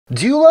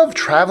Do you love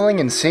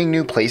traveling and seeing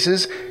new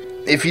places?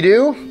 If you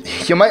do,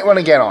 you might want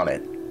to get on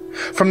it.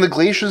 From the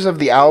glaciers of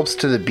the Alps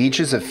to the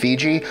beaches of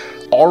Fiji,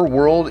 our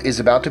world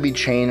is about to be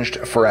changed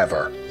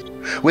forever.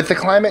 With the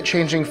climate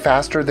changing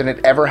faster than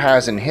it ever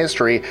has in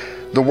history,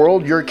 the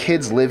world your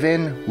kids live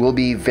in will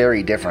be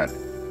very different.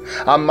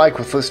 I'm Mike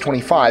with List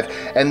 25,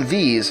 and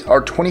these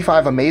are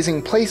 25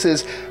 amazing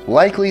places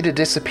likely to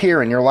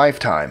disappear in your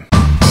lifetime.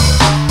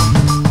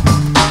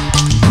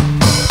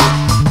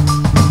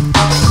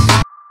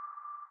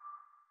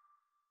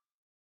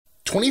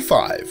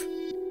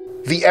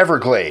 The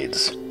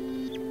Everglades.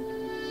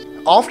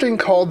 Often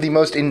called the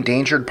most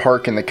endangered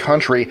park in the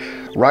country,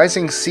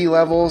 rising sea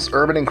levels,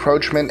 urban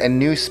encroachment, and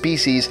new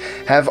species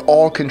have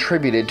all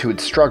contributed to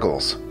its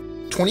struggles.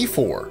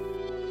 24.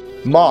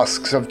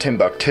 Mosques of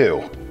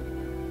Timbuktu.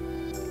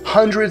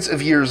 Hundreds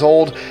of years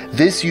old,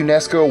 this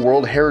UNESCO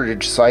World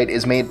Heritage Site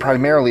is made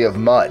primarily of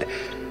mud.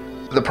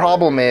 The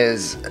problem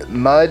is,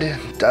 mud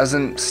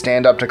doesn't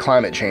stand up to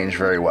climate change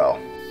very well.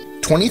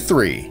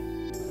 23.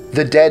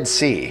 The Dead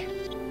Sea.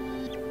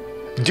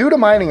 Due to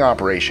mining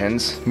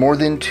operations, more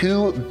than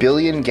 2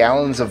 billion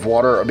gallons of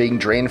water are being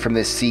drained from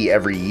this sea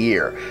every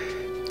year.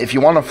 If you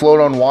want to float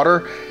on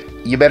water,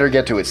 you better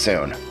get to it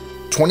soon.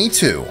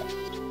 22.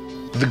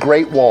 The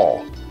Great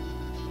Wall.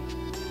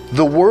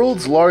 The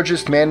world's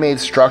largest man-made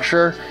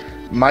structure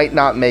might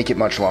not make it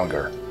much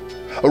longer.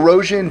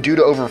 Erosion due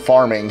to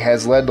over-farming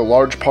has led to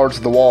large parts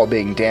of the wall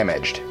being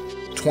damaged.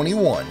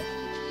 21.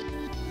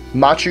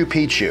 Machu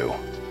Picchu.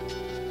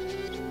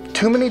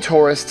 Too many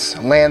tourists,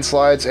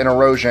 landslides, and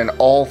erosion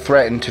all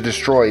threaten to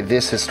destroy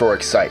this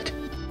historic site.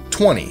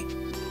 20.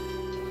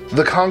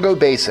 The Congo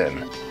Basin.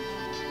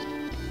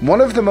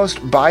 One of the most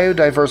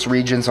biodiverse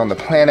regions on the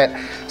planet,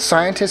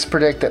 scientists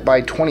predict that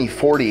by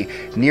 2040,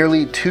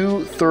 nearly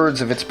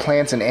 2/3 of its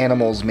plants and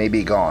animals may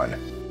be gone.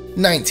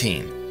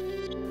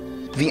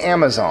 19. The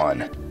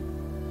Amazon.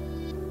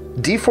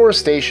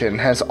 Deforestation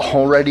has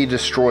already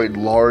destroyed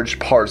large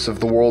parts of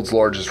the world's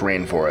largest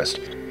rainforest.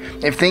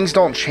 If things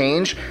don't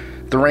change,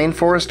 the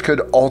rainforest could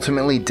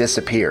ultimately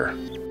disappear.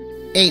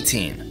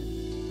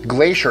 18.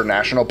 Glacier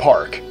National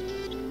Park.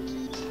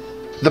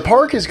 The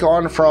park has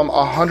gone from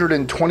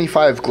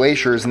 125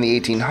 glaciers in the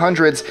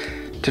 1800s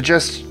to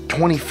just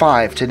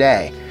 25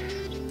 today.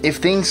 If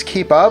things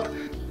keep up,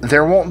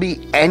 there won't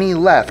be any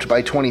left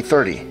by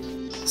 2030.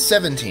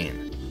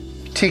 17.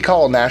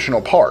 Tikal National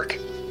Park.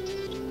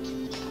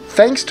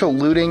 Thanks to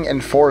looting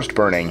and forest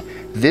burning,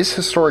 this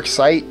historic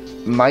site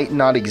might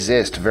not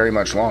exist very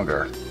much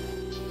longer.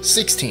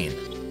 16.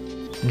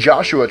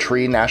 Joshua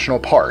Tree National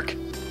Park.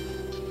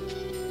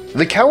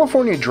 The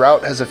California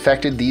drought has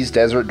affected these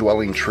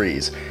desert-dwelling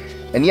trees.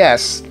 And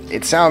yes,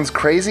 it sounds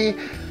crazy,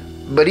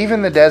 but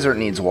even the desert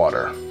needs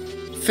water.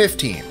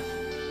 15.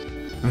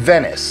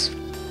 Venice.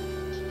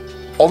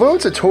 Although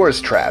it's a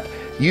tourist trap,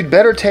 you'd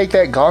better take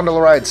that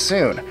gondola ride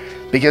soon,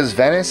 because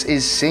Venice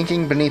is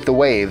sinking beneath the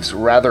waves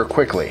rather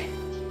quickly.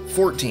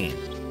 14.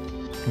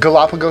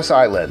 Galapagos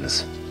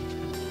Islands.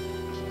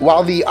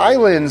 While the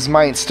islands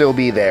might still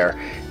be there,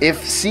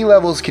 if sea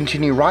levels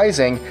continue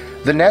rising,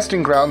 the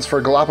nesting grounds for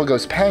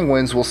Galapagos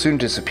penguins will soon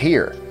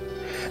disappear.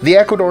 The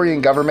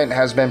Ecuadorian government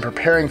has been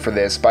preparing for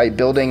this by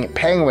building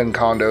penguin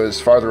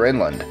condos farther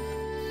inland.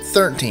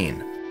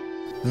 13.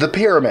 The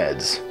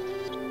Pyramids.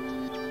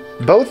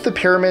 Both the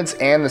pyramids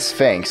and the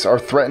Sphinx are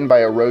threatened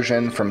by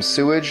erosion from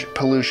sewage,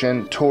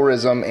 pollution,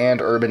 tourism,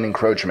 and urban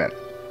encroachment.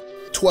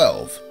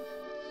 12.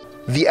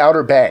 The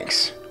Outer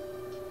Banks.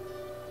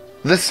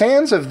 The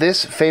sands of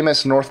this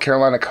famous North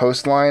Carolina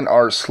coastline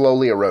are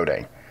slowly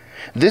eroding.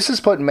 This has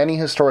put many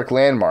historic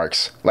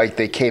landmarks, like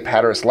the Cape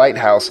Hatteras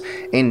Lighthouse,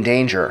 in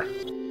danger.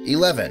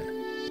 11.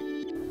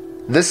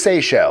 The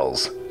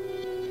Seychelles.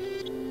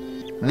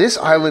 This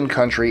island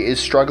country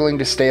is struggling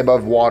to stay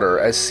above water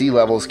as sea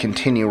levels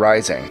continue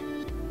rising.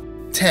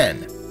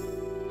 10.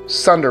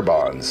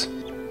 Sundarbans.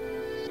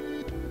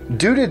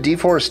 Due to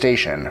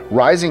deforestation,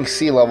 rising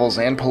sea levels,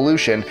 and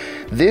pollution,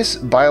 this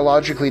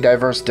biologically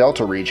diverse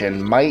delta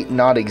region might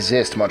not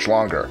exist much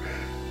longer.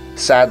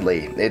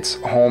 Sadly,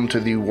 it's home to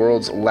the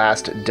world's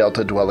last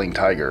delta-dwelling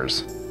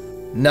tigers.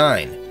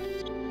 9.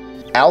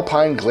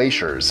 Alpine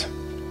glaciers.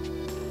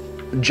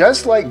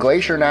 Just like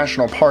Glacier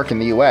National Park in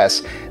the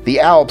US, the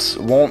Alps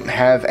won't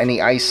have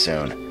any ice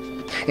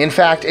soon. In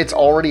fact, it's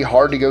already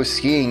hard to go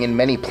skiing in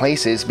many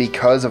places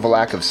because of a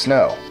lack of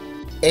snow.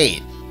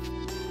 8.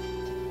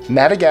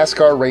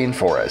 Madagascar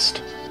rainforest.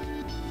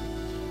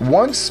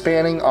 Once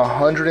spanning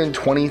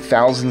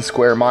 120,000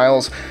 square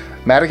miles,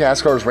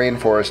 Madagascar's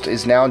rainforest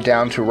is now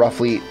down to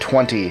roughly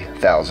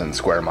 20,000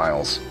 square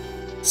miles.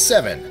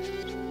 7.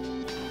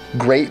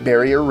 Great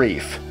Barrier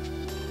Reef.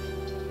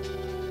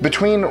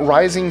 Between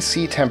rising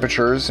sea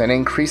temperatures and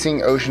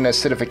increasing ocean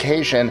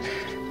acidification,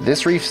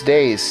 this reef's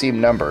days seem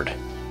numbered.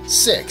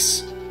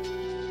 6.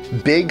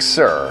 Big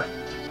Sur.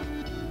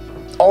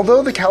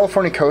 Although the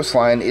California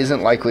coastline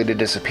isn't likely to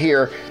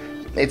disappear,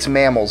 its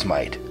mammals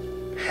might.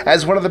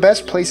 As one of the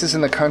best places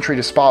in the country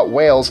to spot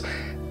whales,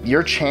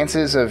 your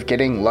chances of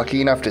getting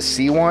lucky enough to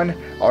see one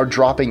are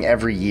dropping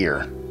every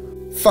year.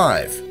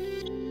 5.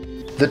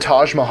 The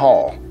Taj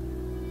Mahal.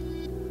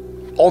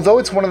 Although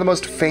it's one of the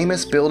most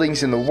famous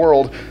buildings in the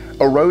world,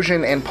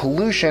 erosion and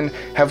pollution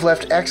have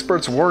left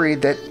experts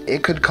worried that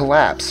it could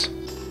collapse.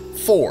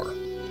 4.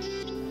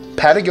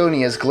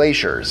 Patagonia's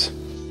glaciers.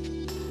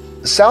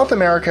 South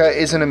America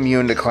isn't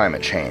immune to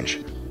climate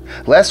change.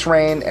 Less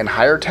rain and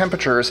higher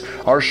temperatures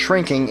are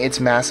shrinking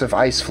its massive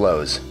ice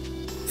flows.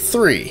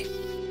 3.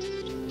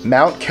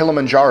 Mount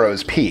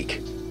Kilimanjaro's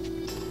peak.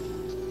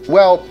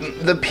 Well,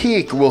 the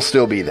peak will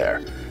still be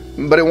there,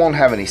 but it won't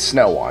have any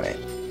snow on it.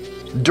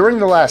 During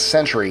the last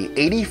century,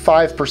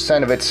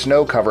 85% of its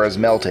snow cover has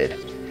melted.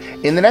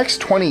 In the next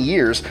 20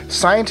 years,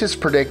 scientists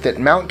predict that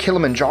Mount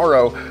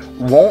Kilimanjaro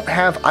won't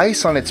have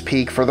ice on its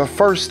peak for the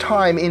first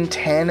time in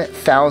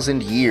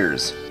 10,000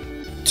 years.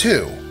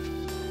 2.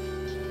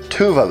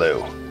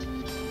 Tuvalu.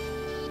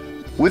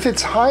 With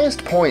its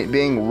highest point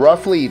being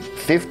roughly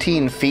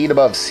 15 feet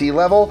above sea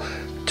level,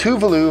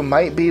 Tuvalu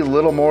might be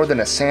little more than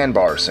a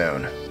sandbar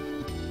soon.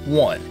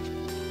 1.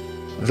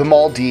 The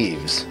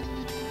Maldives.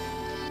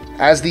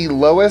 As the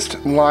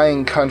lowest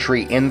lying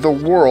country in the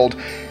world,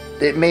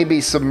 it may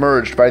be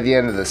submerged by the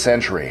end of the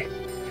century.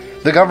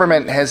 The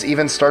government has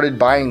even started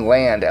buying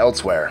land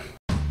elsewhere.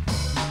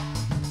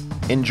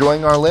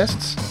 Enjoying our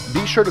lists?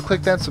 Be sure to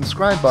click that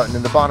subscribe button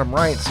in the bottom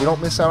right so you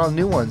don't miss out on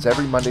new ones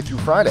every Monday through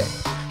Friday.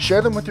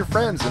 Share them with your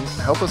friends and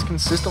help us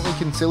consistently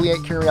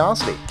conciliate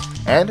curiosity.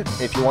 And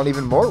if you want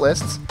even more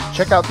lists,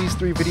 check out these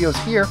 3 videos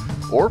here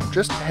or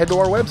just head to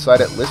our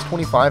website at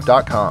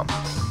list25.com.